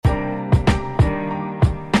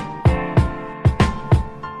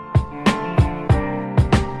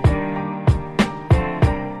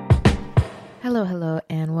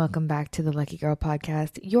welcome back to the Lucky Girl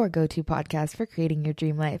Podcast, your go-to podcast for creating your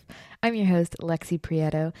dream life. I'm your host, Lexi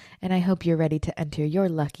Prieto, and I hope you're ready to enter your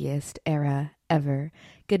luckiest era ever.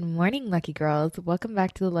 Good morning, Lucky Girls. Welcome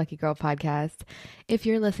back to the Lucky Girl Podcast. If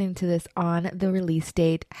you're listening to this on the release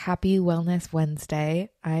date, happy Wellness Wednesday.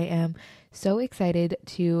 I am so excited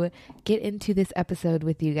to get into this episode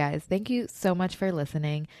with you guys. Thank you so much for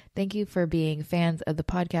listening. Thank you for being fans of the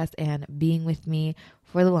podcast and being with me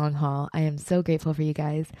for the long haul. I am so grateful for you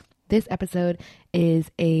guys. This episode is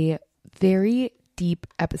a very deep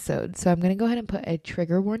episode, so I'm going to go ahead and put a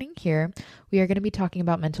trigger warning here. We are going to be talking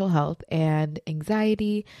about mental health and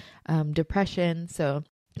anxiety, depression. So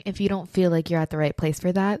if you don't feel like you're at the right place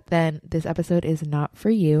for that, then this episode is not for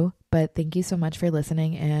you. But thank you so much for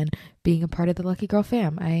listening and being a part of the Lucky Girl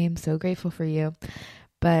fam. I am so grateful for you.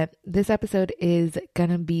 But this episode is going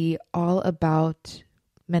to be all about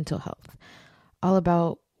mental health, all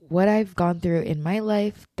about what I've gone through in my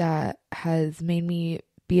life that has made me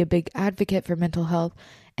be a big advocate for mental health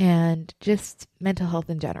and just mental health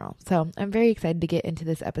in general. So I'm very excited to get into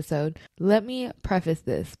this episode. Let me preface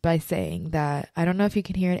this by saying that I don't know if you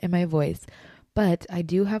can hear it in my voice, but I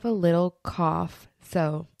do have a little cough.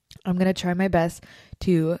 So I'm going to try my best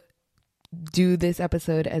to do this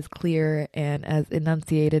episode as clear and as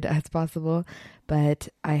enunciated as possible, but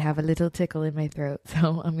I have a little tickle in my throat,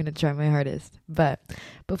 so I'm going to try my hardest. But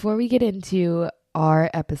before we get into our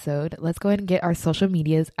episode, let's go ahead and get our social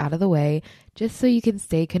medias out of the way just so you can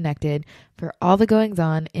stay connected for all the goings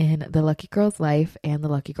on in the Lucky Girl's life and the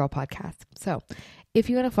Lucky Girl podcast. So if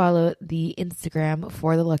you want to follow the Instagram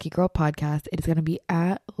for the Lucky Girl podcast, it is going to be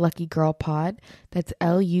at Lucky Girl Pod. That's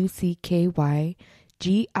LuckyGirlPod,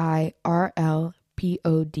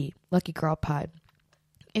 Lucky Girl Pod.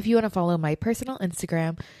 If you want to follow my personal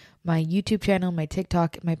Instagram, my YouTube channel, my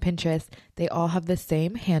TikTok, my Pinterest, they all have the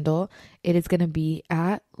same handle. It is going to be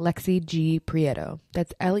at Lexi G Prieto.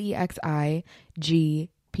 That's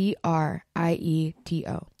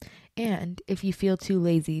LEXIGPRIETO. And if you feel too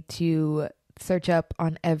lazy to search up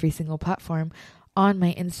on every single platform, on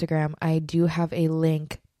my Instagram, I do have a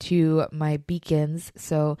link to my beacons.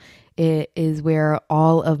 So it is where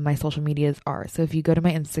all of my social medias are. So if you go to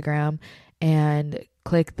my Instagram and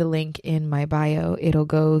click the link in my bio, it'll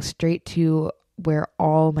go straight to where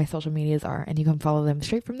all my social medias are, and you can follow them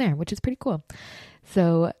straight from there, which is pretty cool.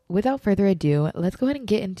 So without further ado, let's go ahead and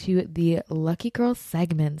get into the Lucky Girl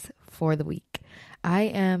segments for the week. I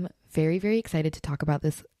am very, very excited to talk about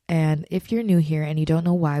this. And if you're new here and you don't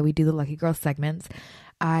know why we do the Lucky Girl segments,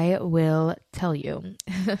 I will tell you.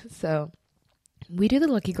 So we do the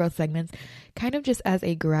Lucky Girl segments kind of just as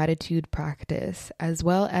a gratitude practice, as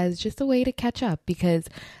well as just a way to catch up, because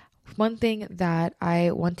one thing that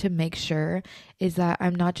I want to make sure is that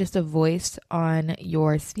I'm not just a voice on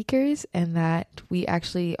your speakers, and that we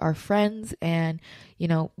actually are friends and, you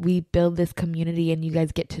know, we build this community and you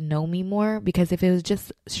guys get to know me more. Because if it was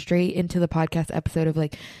just straight into the podcast episode of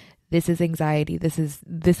like, this is anxiety, this is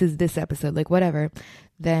this episode, like whatever,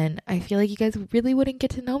 then I feel like you guys really wouldn't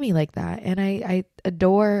get to know me like that. And I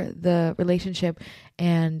adore the relationship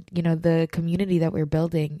and, you know, the community that we're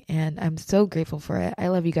building. And I'm so grateful for it. I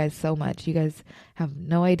love you guys so much. You guys have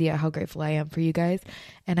no idea how grateful I am for you guys.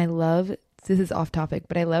 And I love, this is off topic,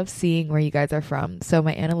 but I love seeing where you guys are from. So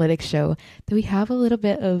my analytics show that we have a little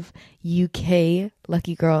bit of UK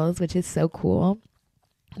Lucky Girls, which is so cool.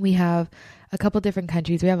 We have a couple different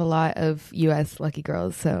countries. We have a lot of US Lucky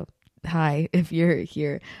Girls. So hi, if you're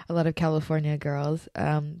here, a lot of California girls.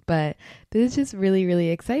 But this is just really, really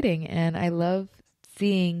exciting. And I love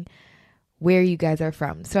seeing where you guys are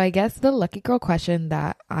from. So I guess the Lucky Girl question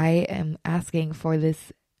that I am asking for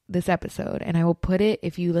this episode, and I will put it,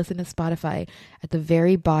 if you listen to Spotify, at the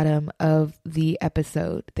very bottom of the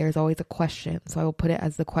episode, there's always a question. So I will put it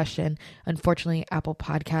as the question. Unfortunately, Apple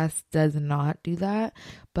Podcasts does not do that,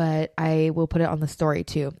 but I will put it on the story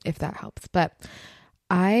too, if that helps. But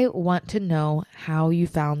I want to know how you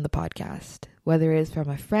found the podcast, whether it's from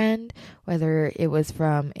a friend, whether it was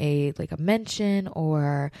from a mention,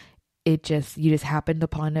 or you just happened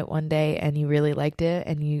upon it one day and you really liked it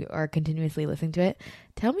and you are continuously listening to it.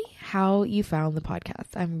 Tell me how you found the podcast.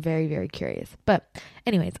 I'm very, very curious. But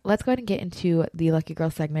anyways, let's go ahead and get into the Lucky Girl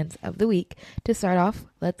segments of the week. To start off,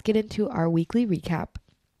 let's get into our weekly recap.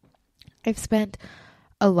 I've spent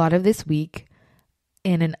a lot of this week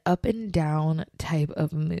in an up and down type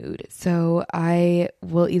of mood. So I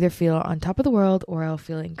will either feel on top of the world or I'll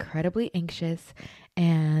feel incredibly anxious.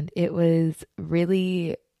 And it was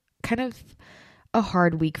really kind of a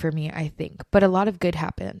hard week for me, I think, but a lot of good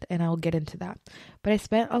happened, and I'll get into that. But I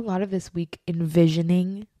spent a lot of this week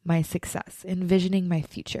envisioning my success, envisioning my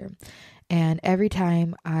future. And every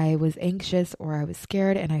time I was anxious or I was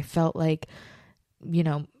scared and I felt like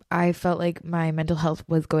my mental health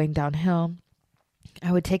was going downhill,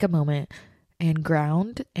 I would take a moment and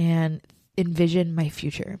ground and envision my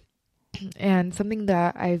future. And something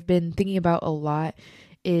that I've been thinking about a lot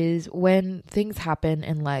is when things happen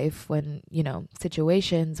in life, when,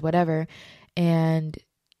 situations, whatever, and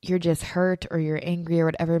you're just hurt or you're angry or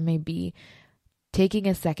whatever it may be, taking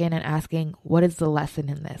a second and asking, what is the lesson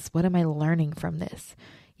in this? What am I learning from this?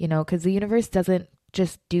 Because the universe doesn't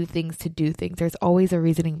just do things to do things. There's always a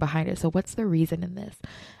reasoning behind it. So what's the reason in this?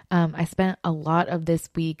 I spent a lot of this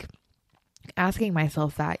week asking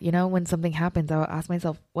myself that, when something happens, I'll ask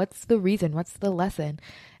myself, what's the reason? What's the lesson?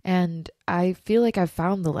 And I feel like I've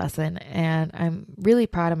found the lesson, and I'm really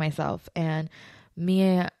proud of myself. And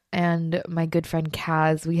me and my good friend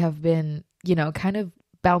Kaz, we have been, kind of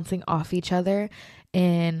bouncing off each other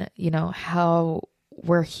in, how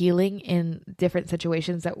we're healing in different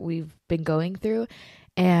situations that we've been going through.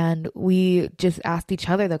 And we just asked each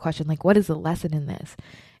other the question, like, what is the lesson in this?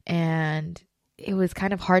 And it was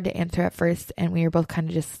kind of hard to answer at first, and we were both kind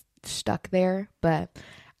of just stuck there. But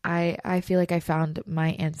I feel like I found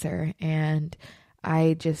my answer, and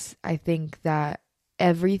I think that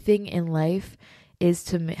everything in life is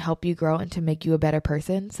to help you grow and to make you a better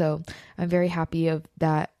person. So I'm very happy of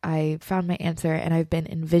that. I found my answer, and I've been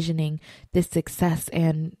envisioning this success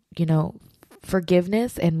and,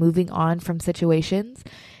 forgiveness and moving on from situations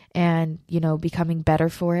and, becoming better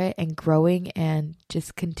for it and growing and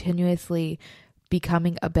just continuously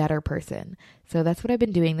becoming a better person. So that's what I've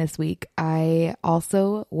been doing this week. I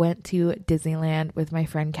also went to Disneyland with my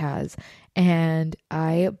friend Kaz, and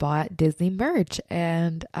I bought Disney merch.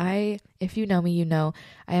 And if you know me, I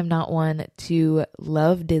am not one to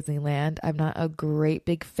love Disneyland. I'm not a great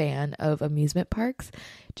big fan of amusement parks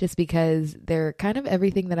just because they're kind of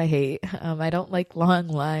everything that I hate. I don't like long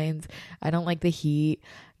lines. I don't like the heat,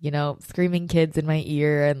 screaming kids in my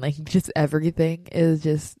ear, and like just everything is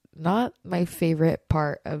just not my favorite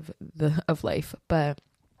part of life. But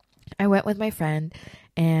I went with my friend,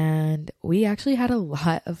 and we actually had a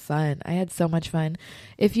lot of fun. I had so much fun.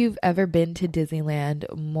 If you've ever been to Disneyland,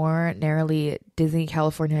 more narrowly Disney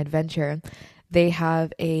California Adventure, they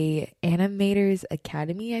have a Animators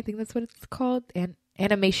Academy. I think that's what it's called. And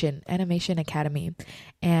Animation Academy.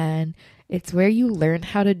 And it's where you learn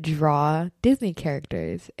how to draw Disney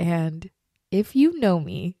characters. And if you know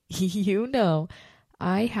me,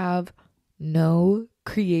 I have no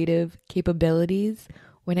creative capabilities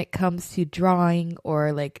when it comes to drawing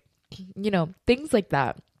or things like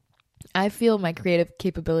that. I feel my creative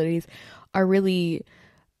capabilities are really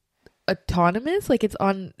autonomous. Like it's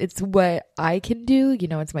what I can do,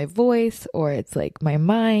 it's my voice or it's like my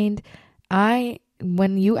mind.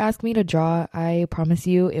 When you ask me to draw, I promise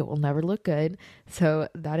you it will never look good. So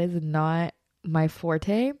that is not my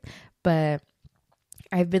forte, but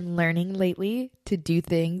I've been learning lately to do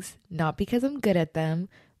things not because I'm good at them,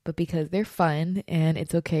 but because they're fun, and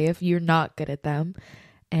it's okay if you're not good at them.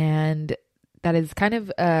 And that is kind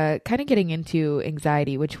of getting into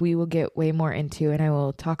anxiety, which we will get way more into, and I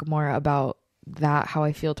will talk more about that, how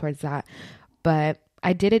I feel towards that. But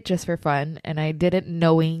I did it just for fun, and I did it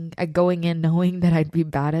going in knowing that I'd be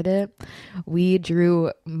bad at it. We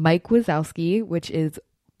drew Mike Wazowski, which is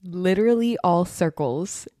literally all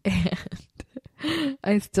circles, and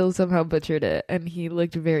I still somehow butchered it, and he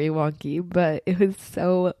looked very wonky, but it was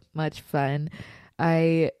so much fun.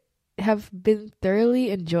 I have been thoroughly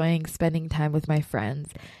enjoying spending time with my friends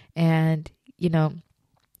and,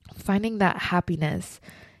 finding that happiness.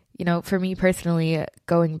 For me personally,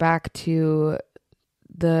 going back to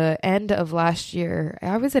the end of last year,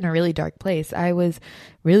 I was in a really dark place. I was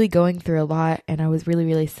really going through a lot, and I was really,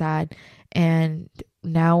 really sad. And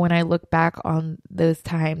now when I look back on those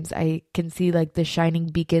times, I can see like the shining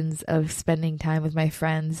beacons of spending time with my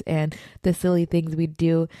friends and the silly things we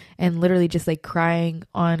do, and literally just like crying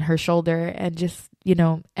on her shoulder and just,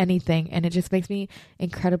 anything. And it just makes me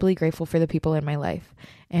incredibly grateful for the people in my life.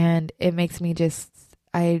 And it makes me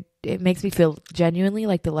it makes me feel genuinely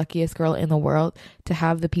like the luckiest girl in the world to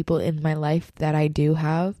have the people in my life that I do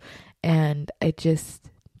have. And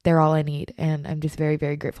they're all I need. And I'm just very,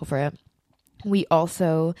 very grateful for it. We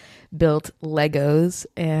also built Legos,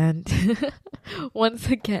 and once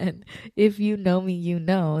again, if you know me, you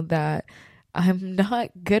know that I'm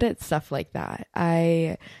not good at stuff like that.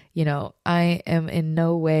 I am in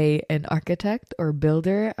no way an architect or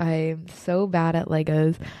builder. I'm so bad at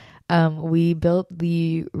Legos. We built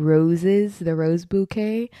the rose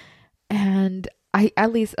bouquet, and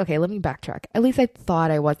let me backtrack. At least I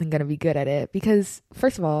thought I wasn't going to be good at it because,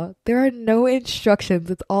 first of all, there are no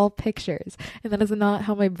instructions. It's all pictures. And that is not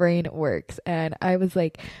how my brain works. And I was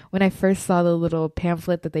like, when I first saw the little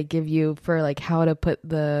pamphlet that they give you for like how to put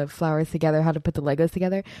the flowers together, how to put the Legos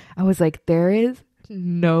together, I was like, there is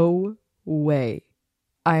no way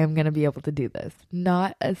I am going to be able to do this.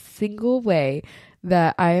 Not a single way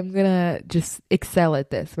that I am going to just excel at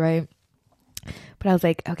this, right? But I was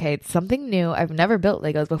like, okay, it's something new. I've never built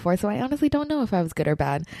Legos before, so I honestly don't know if I was good or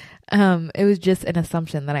bad. It was just an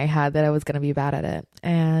assumption that I had that I was going to be bad at it.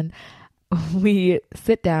 And we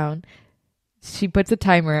sit down. She puts a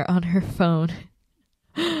timer on her phone.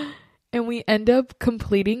 And we end up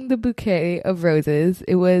completing the bouquet of roses.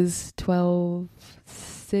 It was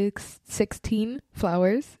 16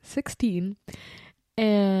 flowers. 16.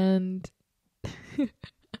 And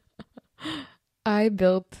I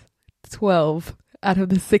built 12 out of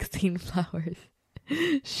the 16 flowers.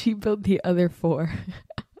 She built the other 4.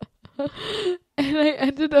 And I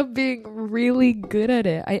ended up being really good at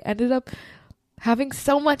it. I ended up having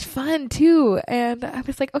so much fun too. And I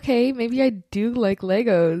was like, okay, maybe I do like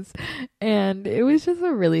Legos. And it was just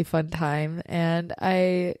a really fun time. And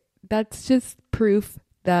that's just proof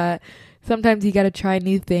that sometimes you got to try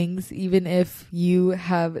new things, even if you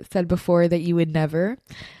have said before that you would never.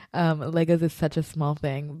 Legos is such a small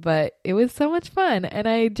thing, but it was so much fun. And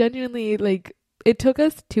I genuinely it took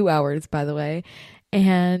us 2 hours, by the way.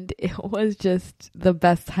 And it was just the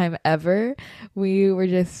best time ever. We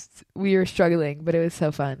were struggling, but it was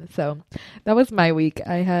so fun. So that was my week.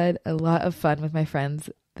 I had a lot of fun with my friends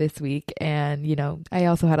this week. And, I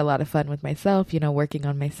also had a lot of fun with myself, working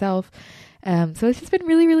on myself. So it's just been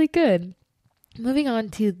really, really good. Moving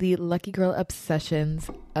on to the Lucky Girl obsessions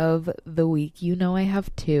of the week. I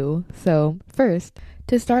have 2. So first,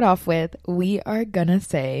 to start off with, we are gonna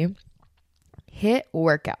say HIIT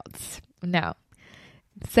workouts. Now,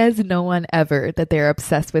 says no one ever that they're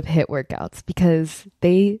obsessed with HIIT workouts because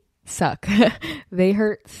they suck. They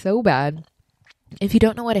hurt so bad. If you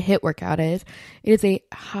don't know what a HIIT workout is, it is a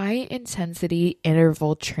high intensity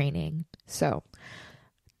interval training. So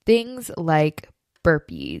things like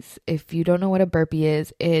burpees. If you don't know what a burpee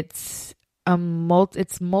is, it's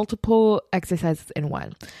multiple exercises in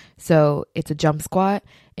one. So it's a jump squat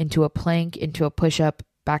into a plank, into a push-up,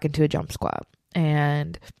 back into a jump squat.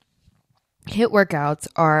 And HIIT workouts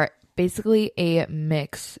are basically a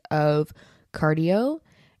mix of cardio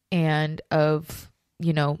and of,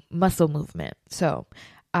 muscle movement. So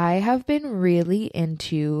I have been really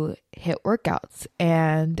into HIIT workouts,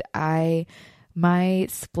 and my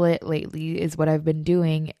split lately is what I've been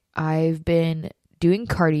doing. I've been doing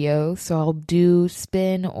cardio, so I'll do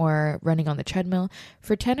spin or running on the treadmill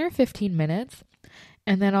for 10 or 15 minutes,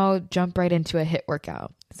 and then I'll jump right into a HIIT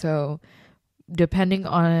workout. So depending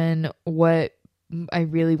on what I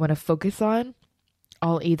really want to focus on,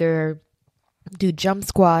 I'll either do jump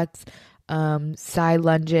squats, side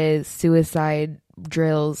lunges, suicide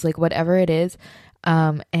drills, whatever it is.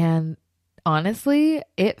 And honestly,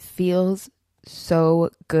 it feels so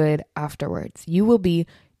good afterwards. You will be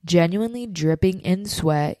genuinely dripping in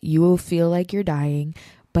sweat. You will feel like you're dying,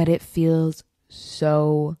 but it feels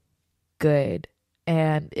so good.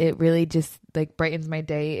 And it really just brightens my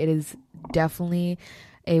day. It is definitely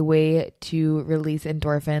a way to release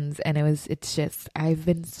endorphins, and I've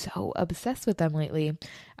been so obsessed with them lately.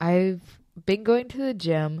 I've been going to the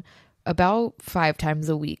gym about 5 times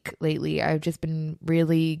a week lately. I've just been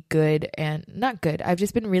really I've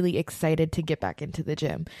just been really excited to get back into the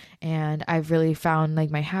gym, and I've really found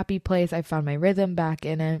my happy place. I've found my rhythm back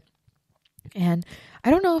in it. And I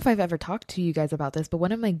don't know if I've ever talked to you guys about this, but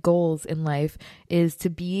one of my goals in life is to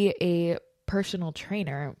be a personal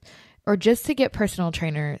trainer, or just to get personal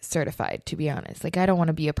trainer certified, to be honest. I don't want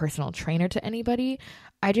to be a personal trainer to anybody.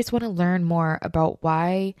 I just want to learn more about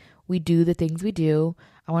why we do the things we do.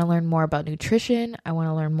 I want to learn more about nutrition. I want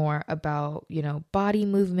to learn more about, body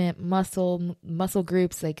movement, muscle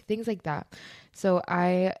groups, things like that. So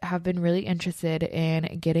I have been really interested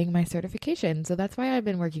in getting my certification. So that's why I've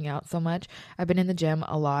been working out so much. I've been in the gym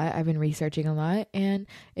a lot. I've been researching a lot, and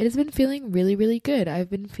it has been feeling really, really good. I've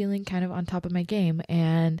been feeling kind of on top of my game,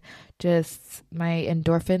 and just my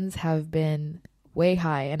endorphins have been way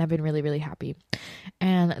high, and I've been really, really happy.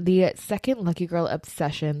 And the second Lucky Girl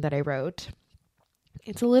obsession that I wrote,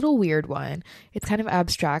 it's a little weird one. It's kind of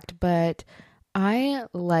abstract, but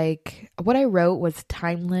what I wrote was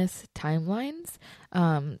timeless timelines.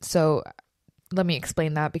 So let me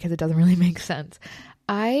explain that because it doesn't really make sense.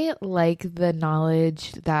 I like the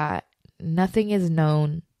knowledge that nothing is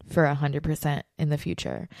known for 100% in the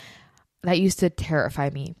future. That used to terrify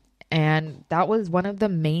me. And that was one of the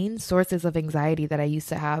main sources of anxiety that I used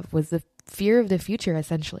to have, was the fear of the future,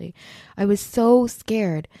 essentially. I was so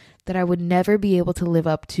scared that I would never be able to live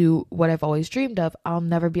up to what I've always dreamed of. I'll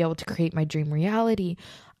never be able to create my dream reality.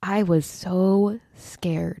 I was so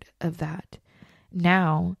scared of that.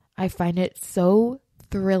 Now I find it so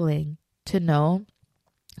thrilling to know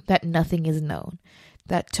that nothing is known,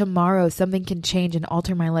 that tomorrow something can change and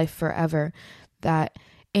alter my life forever, that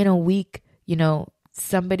in a week,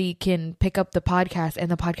 somebody can pick up the podcast and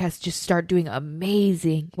the podcast just start doing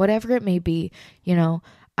amazing, whatever it may be.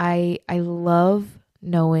 I love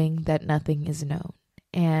knowing that nothing is known.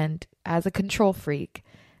 And as a control freak,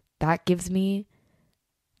 that gives me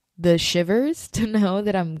the shivers to know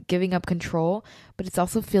that I'm giving up control, but it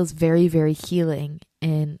also feels very, very healing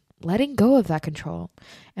in letting go of that control.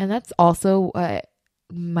 And that's also what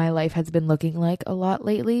my life has been looking like a lot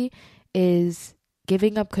lately, is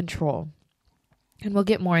giving up control. And we'll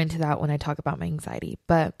get more into that when I talk about my anxiety.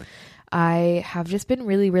 But I have just been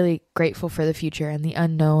really, really grateful for the future and the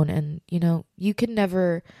unknown. And, you can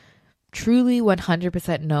never truly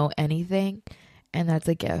 100% know anything. And that's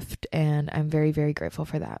a gift. And I'm very, very grateful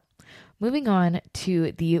for that. Moving on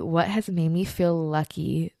to the what has made me feel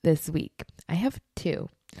lucky this week. I have two.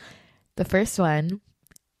 The first one,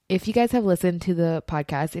 if you guys have listened to the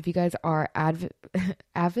podcast, if you guys are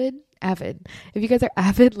avid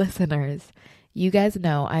listeners, you guys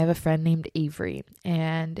know I have a friend named Avery,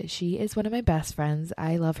 and she is one of my best friends.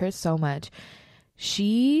 I love her so much.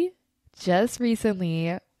 She just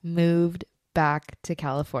recently moved back to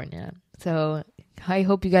California. So I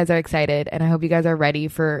hope you guys are excited, and I hope you guys are ready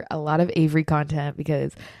for a lot of Avery content,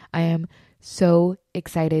 because I am so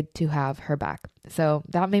excited to have her back. So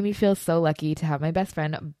that made me feel so lucky to have my best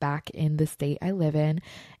friend back in the state I live in.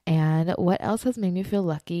 And what else has made me feel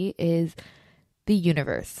lucky is the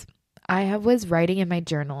universe. I was writing in my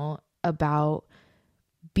journal about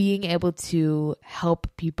being able to help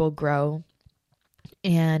people grow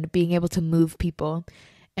and being able to move people.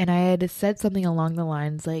 And I had said something along the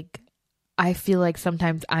lines like, I feel like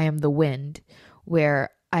sometimes I am the wind, where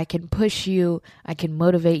I can push you, I can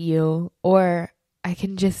motivate you, or I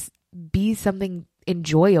can just be something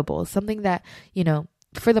enjoyable, something that,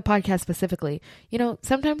 for the podcast specifically,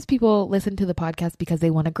 sometimes people listen to the podcast because they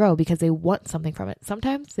want to grow, because they want something from it.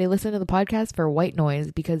 Sometimes they listen to the podcast for white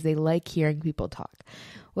noise because they like hearing people talk.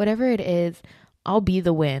 Whatever it is, I'll be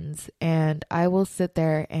the winds, and I will sit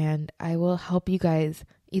there and I will help you guys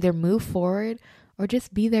either move forward or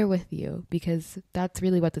just be there with you, because that's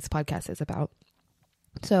really what this podcast is about.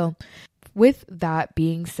 So with that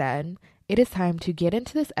being said, it is time to get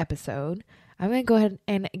into this episode. I'm going to go ahead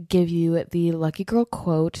and give you the Lucky Girl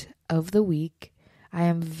quote of the week. I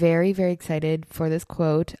am very, very excited for this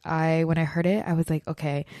quote. When I heard it, I was like,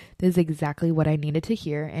 okay, this is exactly what I needed to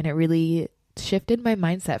hear. And it really shifted my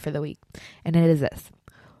mindset for the week. And it is this: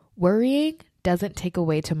 worrying doesn't take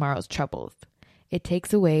away tomorrow's troubles. It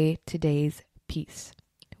takes away today's peace.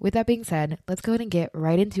 With that being said, let's go ahead and get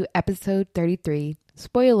right into episode 33.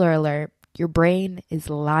 Spoiler alert, your brain is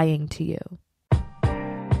lying to you.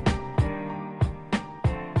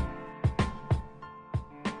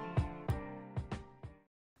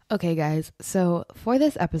 Okay, guys, so for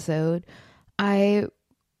this episode, I've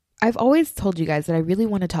always told you guys that I really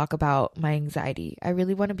want to talk about my anxiety. I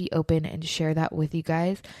really want to be open and share that with you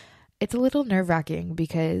guys. It's a little nerve-wracking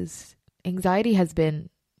because anxiety has been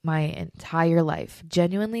my entire life.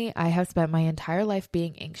 Genuinely, I have spent my entire life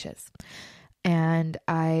being anxious. And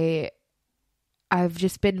I've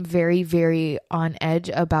just been very, very on edge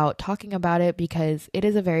about talking about it, because it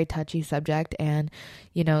is a very touchy subject. And,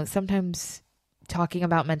 sometimes talking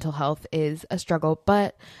about mental health is a struggle,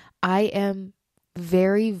 but I am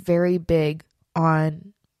very, very big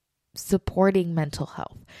on supporting mental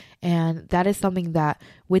health. And that is something that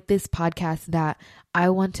with this podcast that I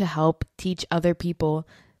want to help teach other people,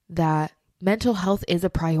 that mental health is a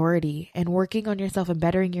priority, and working on yourself and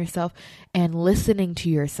bettering yourself and listening to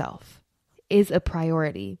yourself is a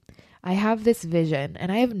priority. I have this vision,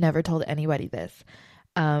 and I have never told anybody this.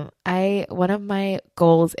 One of my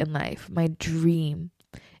goals in life, my dream,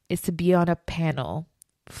 is to be on a panel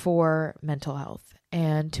for mental health,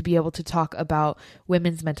 and to be able to talk about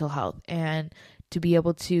women's mental health, and to be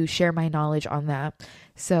able to share my knowledge on that.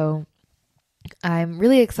 So I'm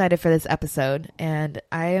really excited for this episode, and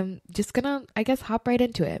I am just gonna, hop right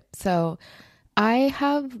into it. So I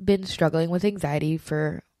have been struggling with anxiety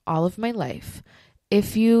for all of my life.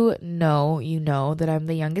 If you know that I'm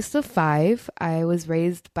the youngest of 5. I was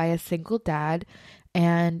raised by a single dad,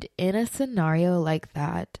 and in a scenario like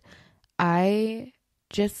that, I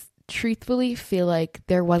just truthfully feel like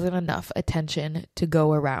there wasn't enough attention to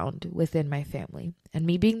go around within my family. And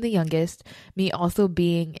me being the youngest, me also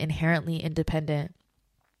being inherently independent,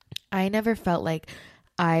 I never felt like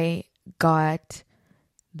I got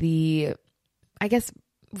the, I guess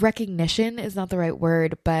recognition is not the right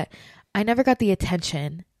word, but I never got the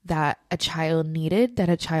attention that a child needed, that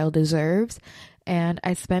a child deserves. And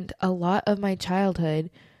I spent a lot of my childhood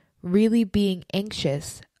really being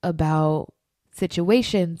anxious about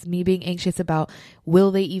situations, me being anxious about, will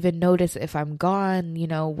they even notice if I'm gone?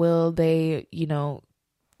 Will they,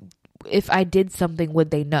 if I did something, would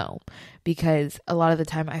they know? Because a lot of the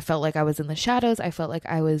time I felt like I was in the shadows. I felt like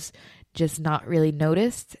I was just not really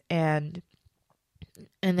noticed. And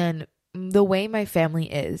then the way my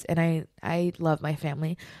family is, and I love my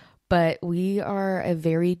family, but we are a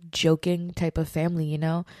very joking type of family,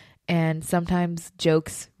 and sometimes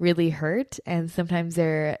jokes really hurt and sometimes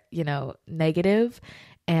they're, negative.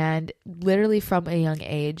 And literally from a young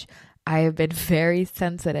age, I have been very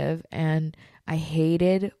sensitive, and I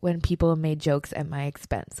hated when people made jokes at my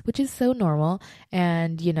expense, which is so normal.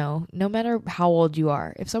 And, no matter how old you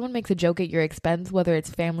are, if someone makes a joke at your expense, whether it's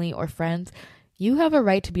family or friends, you have a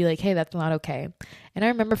right to be like, hey, that's not okay. And I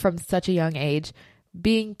remember from such a young age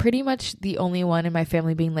being pretty much the only one in my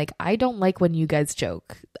family being like, I don't like when you guys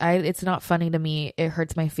joke. It's not funny to me. It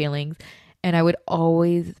hurts my feelings. And I would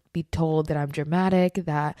always be told that I'm dramatic,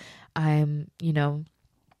 that I'm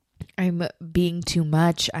being too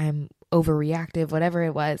much, I'm overreactive, whatever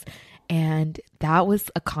it was. And that was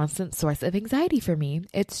a constant source of anxiety for me.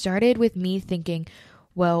 It started with me thinking,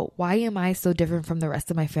 well, why am I so different from the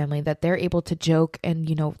rest of my family that they're able to joke and,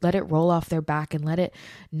 let it roll off their back and let it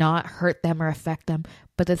not hurt them or affect them.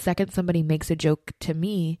 But the second somebody makes a joke to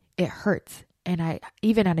me, it hurts. And I,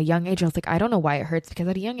 even at a young age, I was like, I don't know why it hurts, because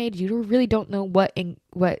at a young age, you really don't know what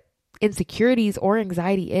insecurities or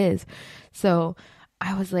anxiety is. So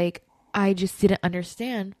I was like, I just didn't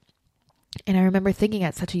understand. And I remember thinking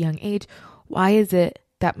at such a young age, why is it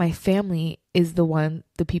that my family is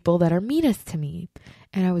the people that are meanest to me?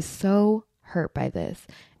 And I was so hurt by this.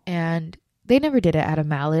 And they never did it out of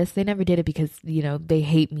malice. They never did it because, they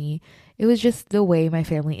hate me. It was just the way my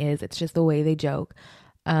family is. It's just the way they joke.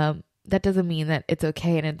 That doesn't mean that it's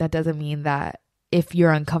okay. And that doesn't mean that if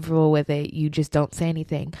you're uncomfortable with it, you just don't say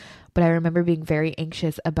anything. But I remember being very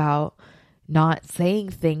anxious about not saying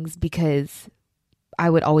things because I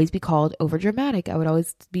would always be called overdramatic. I would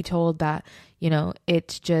always be told that,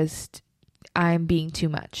 it's just, I'm being too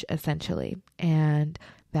much, essentially. And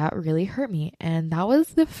that really hurt me. And that was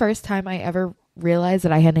the first time I ever realized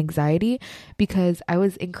that I had anxiety, because I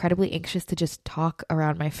was incredibly anxious to just talk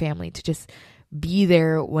around my family, to just be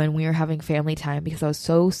there when we were having family time, because I was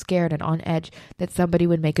so scared and on edge that somebody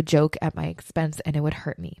would make a joke at my expense and it would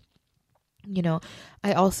hurt me.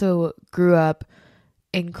 I also grew up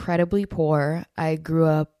incredibly poor. I grew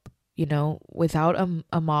up, without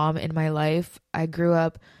a mom in my life. I grew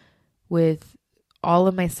up with all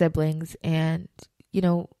of my siblings, and,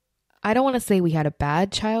 I don't want to say we had a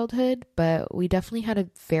bad childhood, but we definitely had a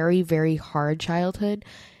very, very hard childhood.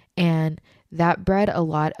 And that bred a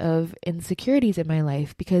lot of insecurities in my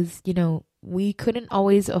life because, we couldn't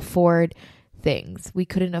always afford things. We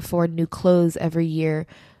couldn't afford new clothes every year.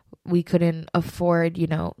 We couldn't afford,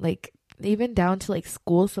 even down to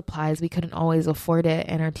school supplies, we couldn't always afford it.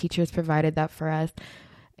 And our teachers provided that for us.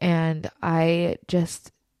 And I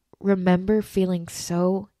just remember feeling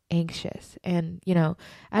so anxious. And,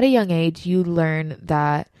 at a young age, you learn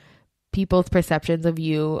that people's perceptions of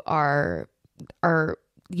you are,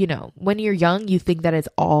 when you're young, you think that it's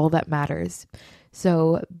all that matters.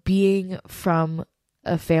 So being from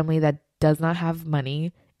a family that does not have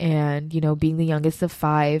money, and, being the youngest of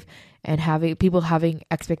 5 and having people having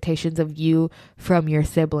expectations of you from your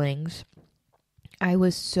siblings, I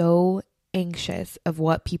was so anxious of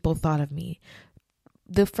what people thought of me.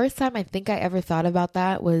 The first time I think I ever thought about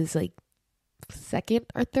that was 2nd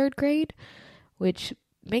or 3rd grade, which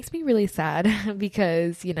makes me really sad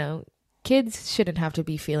because, kids shouldn't have to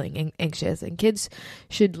be feeling anxious, and kids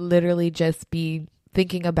should literally just be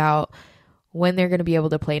thinking about when they're going to be able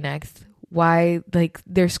to play next, why,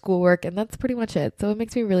 their schoolwork, and that's pretty much it. So it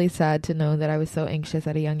makes me really sad to know that I was so anxious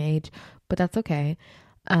at a young age, but that's okay.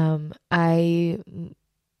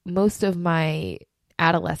 Most of my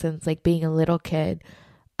adolescence, being a little kid,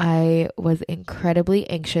 I was incredibly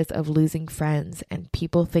anxious of losing friends and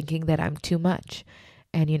people thinking that I'm too much.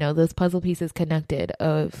 And, those puzzle pieces connected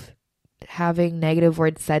of having negative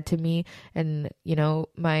words said to me and,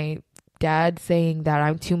 my dad saying that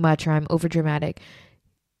I'm too much or I'm overdramatic.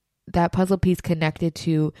 That puzzle piece connected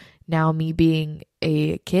to now me being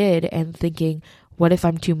a kid and thinking, what if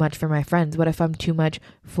I'm too much for my friends? What if I'm too much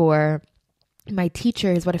for my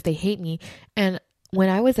teachers? What if they hate me? And when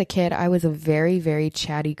I was a kid, I was a very, very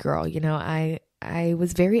chatty girl. I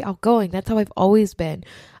was very outgoing. That's how I've always been.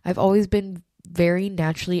 I've always been very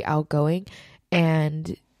naturally outgoing.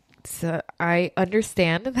 And so I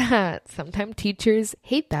understand that sometimes teachers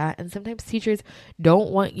hate that, and sometimes teachers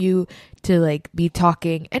don't want you to like be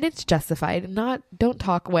talking, and it's justified. Don't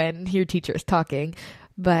talk when your teacher is talking.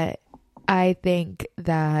 But I think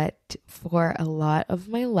that for a lot of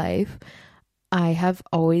my life, I have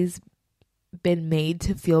always been made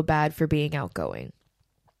to feel bad for being outgoing.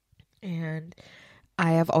 And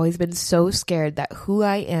I have always been so scared that who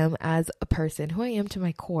I am as a person, who I am to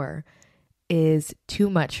my core, is too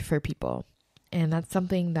much for people. And that's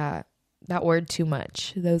something that word too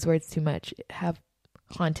much, those words too much, have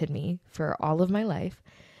haunted me for all of my life.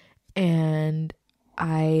 And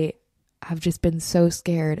I have just been so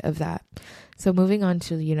scared of that. So moving on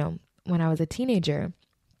to, when I was a teenager,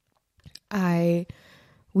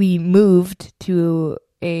 we moved to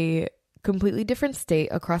a completely different state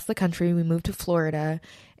across the country. We moved to Florida,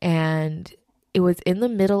 and it was in the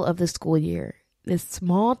middle of the school year. This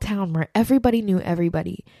small town where everybody knew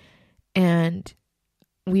everybody. And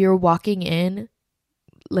we were walking in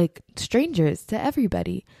like strangers to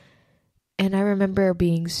everybody. And I remember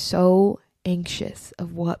being so anxious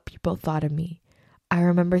of what people thought of me. I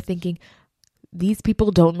remember thinking, these people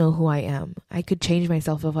don't know who I am. I could change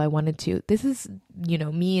myself if I wanted to. This is,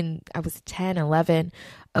 me, and I was 10, 11,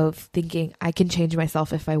 of thinking I can change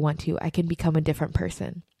myself if I want to. I can become a different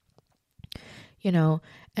person.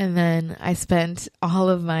 And then I spent all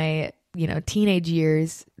of my, teenage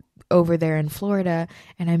years over there in Florida,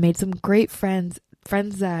 and I made some great friends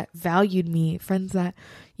that valued me, friends that,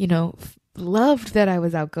 loved that I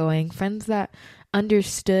was outgoing, friends that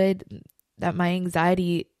understood that my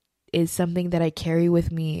anxiety is something that I carry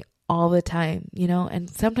with me all the time, and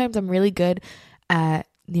sometimes I'm really good at,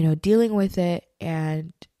 dealing with it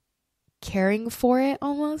and caring for it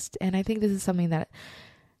almost. And I think this is something that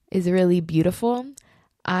is really beautiful.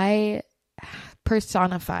 I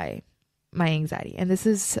personify my anxiety, and this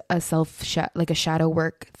is a shadow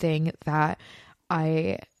work thing that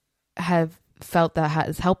I have felt that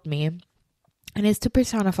has helped me, and is to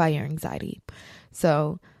personify your anxiety.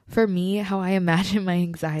 So for me, how I imagine my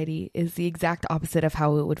anxiety is the exact opposite of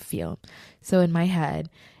how it would feel. So in my head,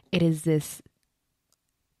 it is this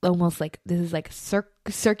almost like, this is like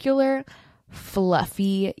circular,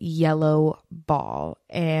 fluffy yellow ball,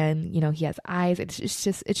 and he has eyes. It's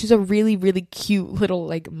just a really, really cute little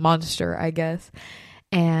like monster, I guess.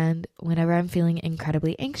 And whenever I'm feeling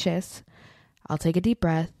incredibly anxious, I'll take a deep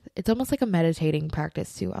breath. It's almost like a meditating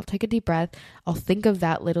practice too. I'll take a deep breath. I'll think of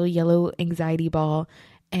that little yellow anxiety ball,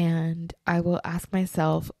 and I will ask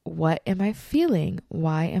myself, what am I feeling?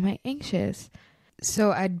 Why am I anxious?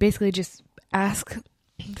 So I'd basically just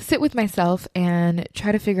sit with myself and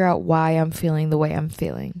try to figure out why I'm feeling the way I'm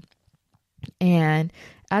feeling. And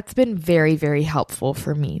that's been very, very helpful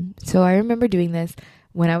for me. So I remember doing this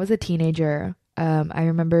when I was a teenager. I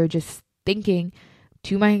remember just thinking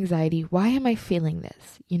to my anxiety, why am I feeling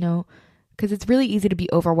this? Because it's really easy to be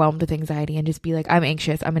overwhelmed with anxiety and just be like, I'm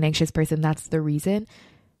anxious. I'm an anxious person. That's the reason.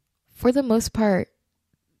 For the most part,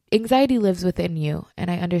 anxiety lives within you, and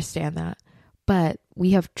I understand that. But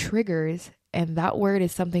we have triggers. And that word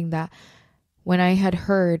is something that when I had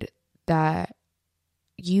heard that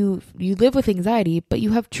you live with anxiety, but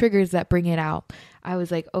you have triggers that bring it out, I was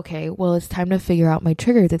like, okay, well, it's time to figure out my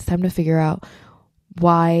triggers. It's time to figure out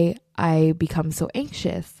why I become so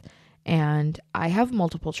anxious. And I have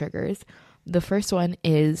multiple triggers. The first one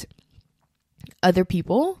is other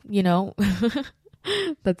people,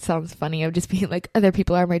 That sounds funny. I'm just being like, other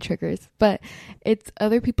people are my triggers. But it's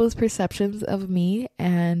other people's perceptions of me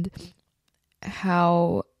and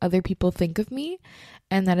how other people think of me.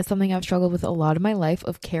 And that is something I've struggled with a lot of my life,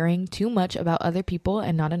 of caring too much about other people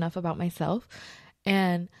and not enough about myself.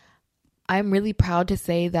 And I'm really proud to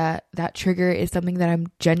say that that trigger is something that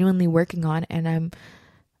I'm genuinely working on. And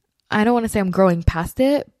I don't want to say I'm growing past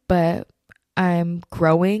it, but I'm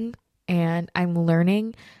growing and I'm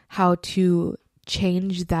learning how to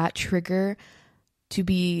change that trigger to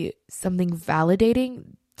be something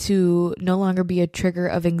validating, to no longer be a trigger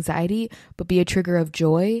of anxiety, but be a trigger of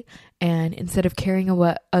joy. And instead of caring of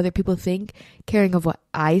what other people think, caring of what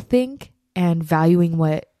I think and valuing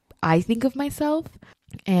what I think of myself.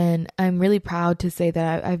 And I'm really proud to say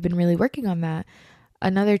that I've been really working on that.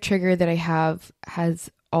 Another trigger that I have has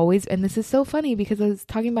always, and this is so funny because I was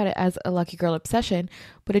talking about it as a lucky girl obsession,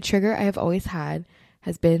 but a trigger I have always had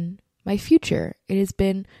has been my future. It has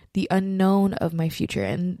been the unknown of my future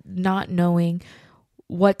and not knowing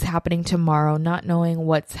what's happening tomorrow, not knowing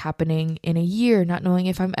what's happening in a year, not knowing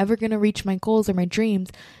if I'm ever going to reach my goals or my dreams.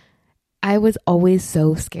 I was always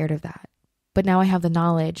so scared of that. But now I have the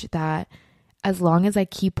knowledge that as long as I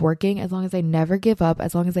keep working, as long as I never give up,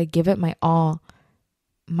 as long as I give it my all,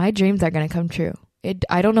 my dreams are going to come true.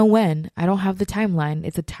 I don't know when. I don't have the timeline.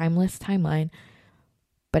 It's a timeless timeline.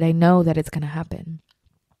 But I know that it's going to happen.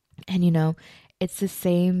 And it's the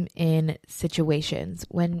same in situations.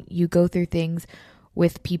 When you go through things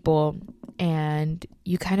with people and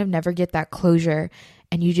you kind of never get that closure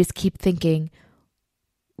and you just keep thinking,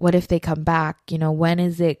 what if they come back? When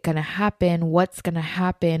is it going to happen? What's going to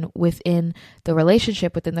happen within the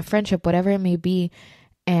relationship, within the friendship, whatever it may be.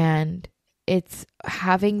 And it's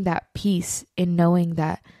having that peace in knowing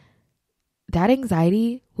that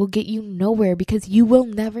anxiety will get you nowhere, because you will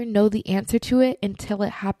never know the answer to it until it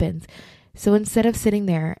happens. So instead of sitting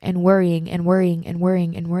there and worrying and worrying and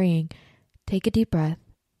worrying and worrying, take a deep breath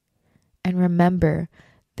and remember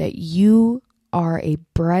that you are a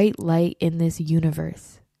bright light in this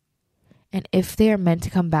universe. And if they are meant to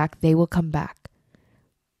come back, they will come back.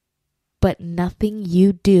 But nothing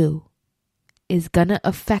you do is going to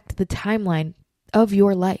affect the timeline of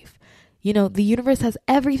your life. The universe has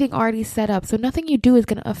everything already set up, so nothing you do is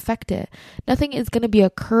going to affect it. Nothing is going to be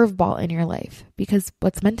a curveball in your life, because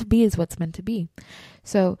what's meant to be is what's meant to be.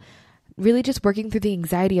 So really just working through the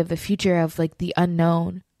anxiety of the future, of like the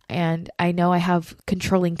unknown. And I know I have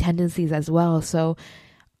controlling tendencies as well. So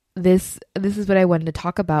this is what I wanted to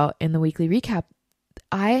talk about in the weekly recap.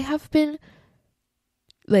 I have been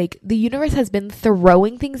the universe has been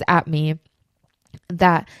throwing things at me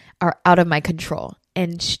that are out of my control.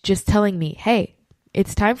 And just telling me, hey,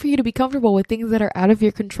 it's time for you to be comfortable with things that are out of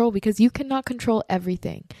your control, because you cannot control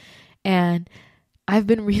everything. And I've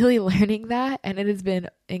been really learning that, and it has been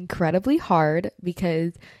incredibly hard,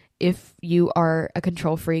 because if you are a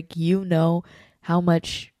control freak, you know how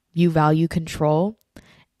much you value control,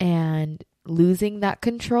 and losing that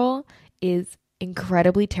control is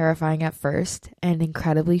incredibly terrifying at first and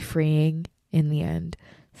incredibly freeing in the end.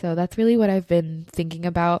 So that's really what I've been thinking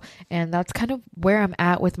about. And that's kind of where I'm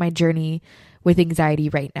at with my journey with anxiety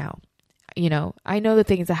right now. I know the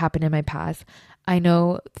things that happened in my past. I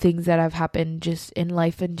know things that have happened just in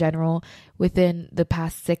life in general within the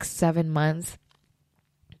past 6-7 months.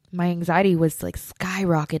 My anxiety was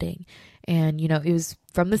skyrocketing. And, it was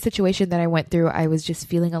from the situation that I went through. I was just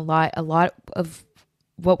feeling a lot of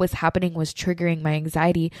what was happening was triggering my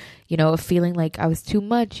anxiety, of feeling like I was too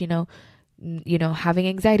much, having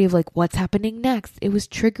anxiety of what's happening next. It was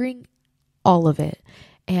triggering all of it.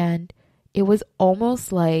 And it was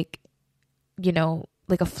almost like a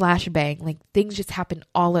flashbang, things just happened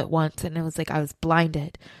all at once. And it was I was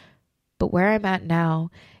blinded. But where I'm at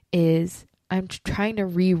now is I'm trying to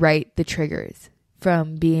rewrite the triggers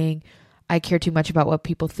from being, I care too much about what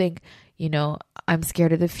people think. I'm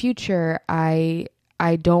scared of the future. I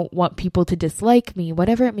don't want people to dislike me,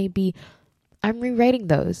 whatever it may be. I'm rewriting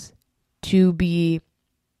those to be,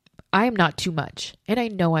 I am not too much, and I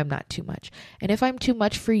know I'm not too much. And if I'm too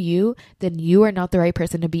much for you, then you are not the right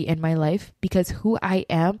person to be in my life, because who I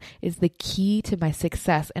am is the key to my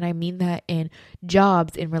success. And I mean that in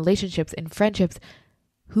jobs, in relationships, in friendships.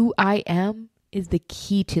 Who I am is the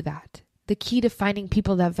key to that. The key to finding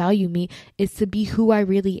people that value me is to be who I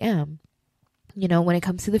really am. When it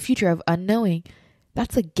comes to the future of unknowing,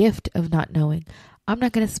 that's a gift of not knowing. I'm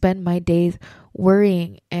not going to spend my days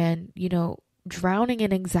worrying and, drowning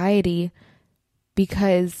in anxiety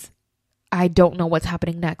because I don't know what's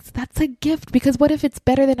happening next. That's a gift, because what if it's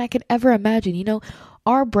better than I could ever imagine?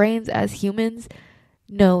 Our brains as humans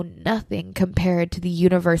know nothing compared to the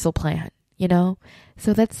universal plan,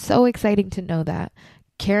 So that's so exciting to know that.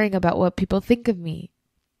 Caring about what people think of me.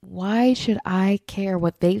 Why should I care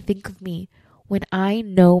what they think of me when I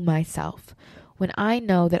know myself? When I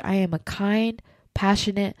know that I am a kind,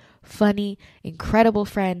 passionate, funny, incredible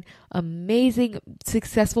friend, amazing,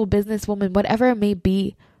 successful businesswoman, whatever it may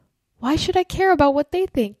be. Why should I care about what they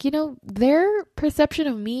think? Their perception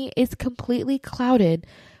of me is completely clouded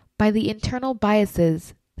by the internal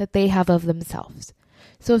biases that they have of themselves.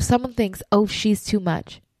 So if someone thinks, oh, she's too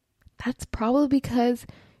much, that's probably because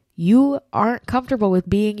you aren't comfortable with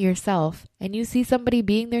being yourself, and you see somebody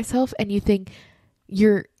being their self and you think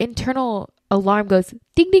your internal alarm goes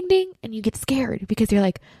ding, ding, ding, and you get scared because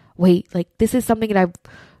you're wait, this is something that I've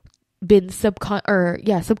been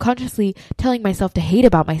subconsciously telling myself to hate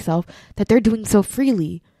about myself, that they're doing so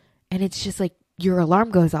freely. And it's just your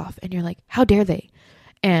alarm goes off and you're how dare they?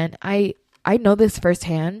 And I know this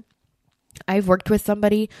firsthand. I've worked with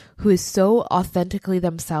somebody who is so authentically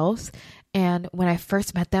themselves. And when I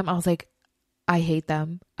first met them, I was I hate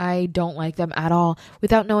them. I don't like them at all.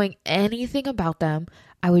 Without knowing anything about them,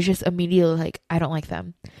 I was just immediately like, I don't like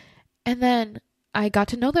them. And then I got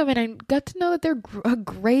to know them and I got to know that they're a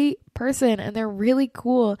great person and they're really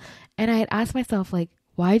cool. And I had asked myself, like,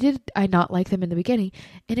 why did I not like them in the beginning?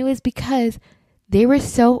 And it was because they were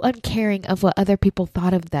so uncaring of what other people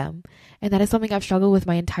thought of them. And that is something I've struggled with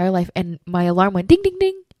my entire life. And my alarm went ding, ding,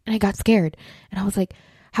 ding. And I got scared. And I was like,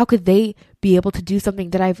 how could they be able to do something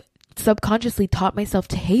that I've subconsciously taught myself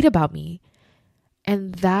to hate about me?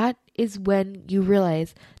 And that is when you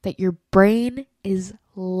realize that your brain is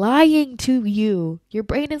lying to you. Your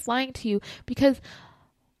brain is lying to you because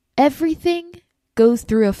everything goes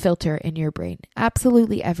through a filter in your brain.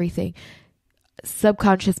 Absolutely everything.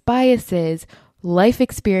 Subconscious biases, life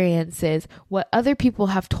experiences, what other people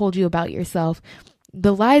have told you about yourself,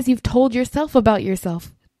 the lies you've told yourself about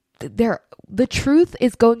yourself. The truth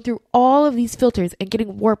is going through all of these filters and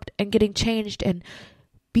getting warped and getting changed and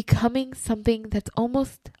becoming something that's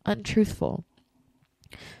almost untruthful.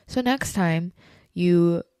 So next time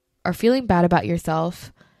you are feeling bad about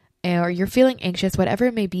yourself or you're feeling anxious, whatever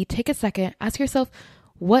it may be, take a second, ask yourself,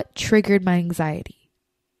 what triggered my anxiety?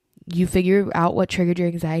 You figure out what triggered your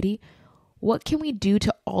anxiety. What can we do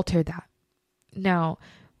to alter that? Now,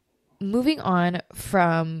 moving on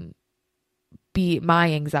from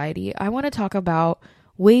my anxiety, I want to talk about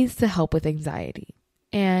ways to help with anxiety.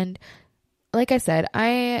 And like I said,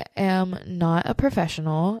 I am not a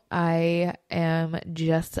professional. I am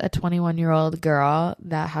just a 21-year-old girl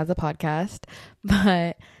that has a podcast,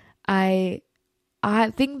 but I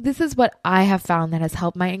think this is what I have found that has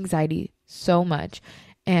helped my anxiety so much.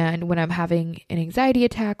 And when I'm having an anxiety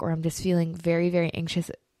attack or I'm just feeling very, very anxious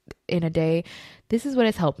in a day, this is what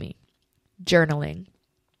has helped me. Journaling.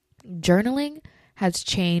 Journaling has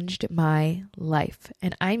changed my life,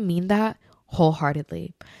 and I mean that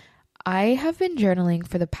wholeheartedly. I have been journaling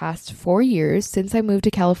for the past 4 years since I moved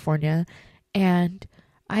to California, and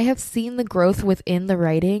I have seen the growth within the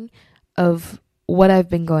writing of what I've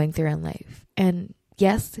been going through in life. And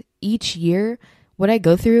yes, each year what I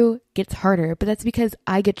go through gets harder, but that's because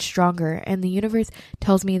I get stronger and the universe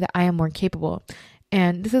tells me that I am more capable.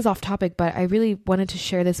 And this is off topic, but I really wanted to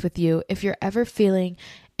share this with you. If you're ever feeling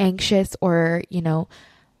anxious or,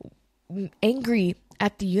 angry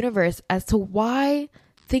at the universe as to why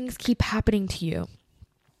things keep happening to you.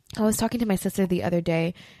 I was talking to my sister the other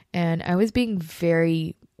day and I was being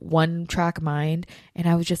very one-track mind, and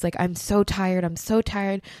I was just like, I'm so tired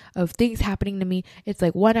of things happening to me. It's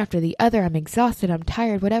like one after the other. I'm exhausted, I'm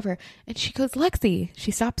tired, whatever. And she goes, Lexi, she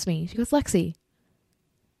stops me. She goes, Lexi,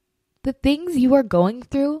 the things you are going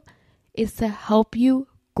through is to help you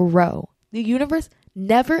grow. The universe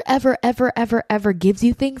never, ever, ever, ever, ever gives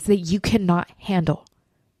you things that you cannot handle.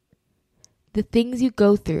 The things you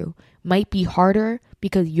go through might be harder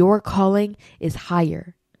because your calling is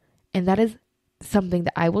higher. And that is something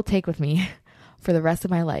that I will take with me for the rest of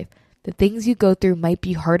my life. The things you go through might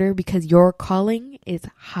be harder because your calling is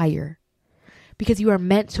higher. Because you are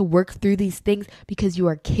meant to work through these things because you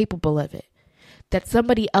are capable of it. That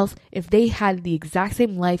somebody else, if they had the exact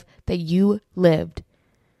same life that you lived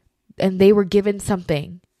and they were given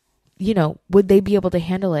something, would they be able to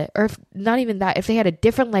handle it? Or if not even that, if they had a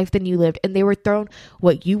different life than you lived and they were thrown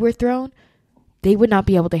what you were thrown, they would not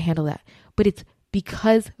be able to handle that. But it's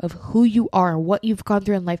because of who you are, what you've gone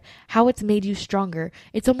through in life, how it's made you stronger.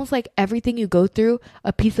 It's almost like everything you go through,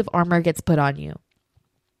 a piece of armor gets put on you.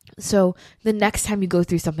 So the next time you go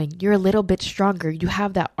through something, you're a little bit stronger. You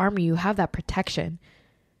have that armor, you have that protection.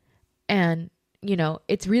 And,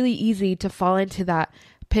 it's really easy to fall into that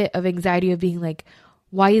pit of anxiety of being like,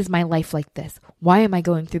 why is my life like this? Why am I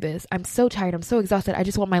going through this? I'm so tired. I'm so exhausted. I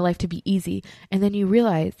just want my life to be easy. And then you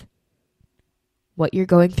realize what you're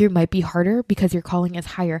going through might be harder because your calling is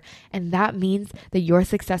higher. And that means that your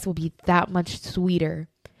success will be that much sweeter.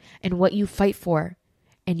 And what you fight for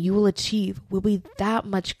and you will achieve will be that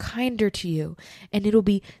much kinder to you. And it'll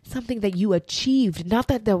be something that you achieved. Not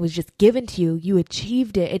that was just given to you. You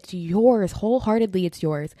achieved it. It's yours. Wholeheartedly, it's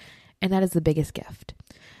yours. And that is the biggest gift.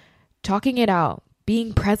 Talking it out,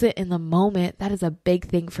 being present in the moment, that is a big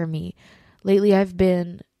thing for me. Lately, I've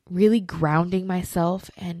been really grounding myself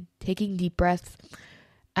and taking deep breaths.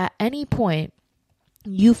 At any point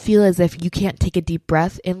you feel as if you can't take a deep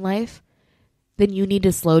breath in life, then you need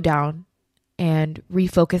to slow down and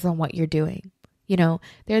refocus on what you're doing.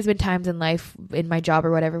 There's been times in life, in my job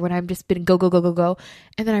or whatever, when I've just been go, go, go, go, go.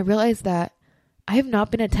 And then I realized that I have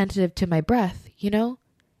not been attentive to my breath,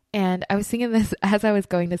 And I was thinking this as I was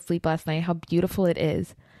going to sleep last night, how beautiful it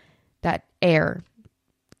is that air,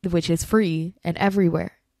 which is free and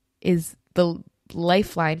everywhere, is the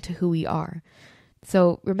lifeline to who we are.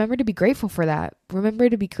 So remember to be grateful for that. Remember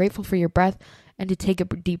to be grateful for your breath and to take a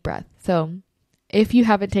deep breath. So if you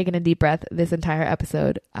haven't taken a deep breath this entire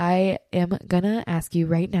episode, I am going to ask you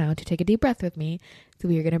right now to take a deep breath with me. So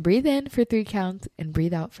we are going to breathe in for 3 counts and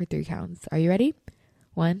breathe out for 3 counts. Are you ready?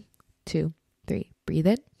 1, 2, 3. Breathe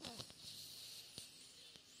in.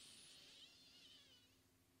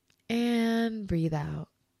 And breathe out.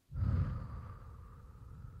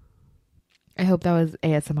 I hope that was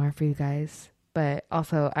ASMR for you guys. But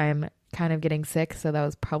also I'm kind of getting sick, so that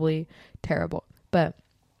was probably terrible. But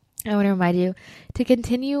I want to remind you to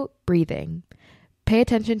continue breathing. Pay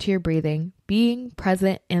attention to your breathing, being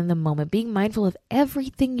present in the moment, being mindful of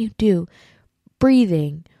everything you do,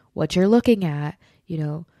 breathing, what you're looking at,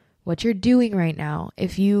 what you're doing right now.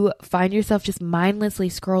 If you find yourself just mindlessly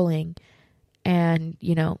scrolling and,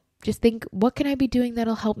 just think, what can I be doing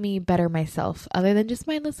that'll help me better myself other than just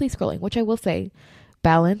mindlessly scrolling, which I will say,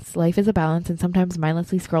 balance, life is a balance, and sometimes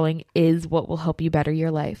mindlessly scrolling is what will help you better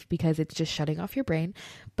your life because it's just shutting off your brain.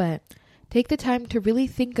 But take the time to really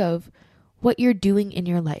think of what you're doing in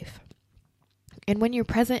your life. And when you're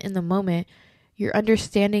present in the moment, you're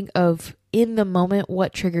understanding of in the moment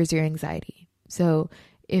what triggers your anxiety. So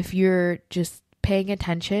if you're just paying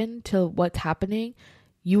attention to what's happening,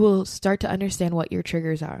 you will start to understand what your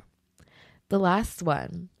triggers are. The last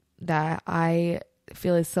one that I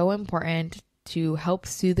feel is so important to help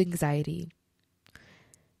soothe anxiety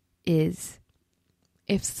is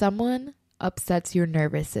if someone upsets your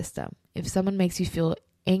nervous system, if someone makes you feel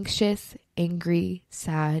anxious, angry,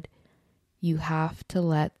 sad, you have to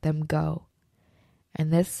let them go.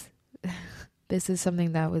 And this is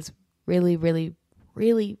something that was really, really,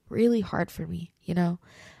 really, really hard for me.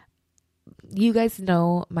 You guys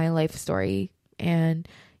know my life story, and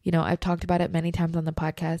I've talked about it many times on the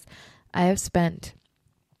podcast. I have spent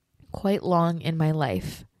quite long in my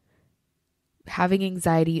life having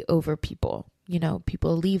anxiety over people,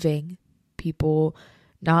 people leaving, people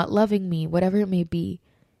not loving me, whatever it may be.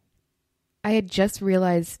 I had just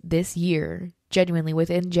realized this year, genuinely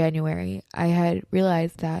within January, I had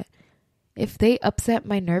realized that if they upset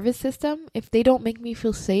my nervous system, if they don't make me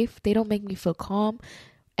feel safe, they don't make me feel calm,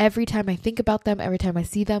 every time I think about them, every time I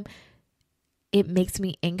see them, it makes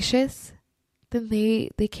me anxious, then they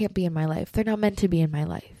can't be in my life. They're not meant to be in my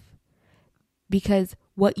life. Because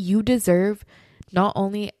what you deserve, not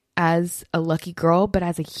only as a lucky girl, but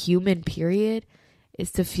as a human period,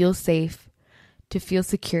 is to feel safe, to feel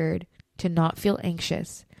secured, to not feel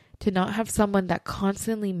anxious, to not have someone that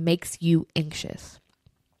constantly makes you anxious.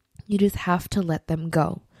 You just have to let them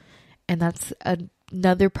go. And that's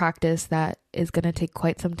another practice that is going to take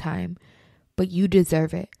quite some time, but you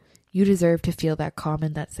deserve it. You deserve to feel that calm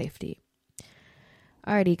and that safety.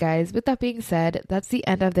 Alrighty, guys, with that being said, that's the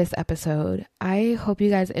end of this episode. I hope you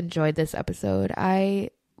guys enjoyed this episode.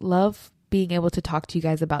 I love being able to talk to you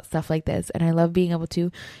guys about stuff like this, and I love being able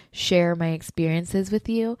to share my experiences with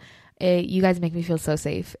you. You guys make me feel so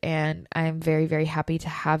safe, and I'm very, very happy to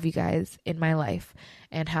have you guys in my life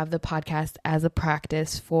and have the podcast as a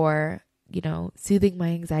practice for, soothing my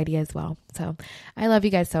anxiety as well. So I love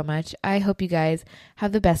you guys so much. I hope you guys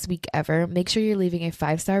have the best week ever. Make sure you're leaving a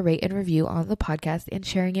 5-star rate and review on the podcast and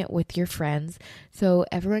sharing it with your friends so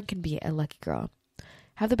everyone can be a lucky girl.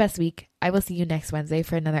 Have the best week. I will see you next Wednesday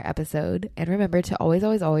for another episode. And remember to always,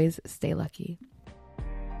 always, always stay lucky.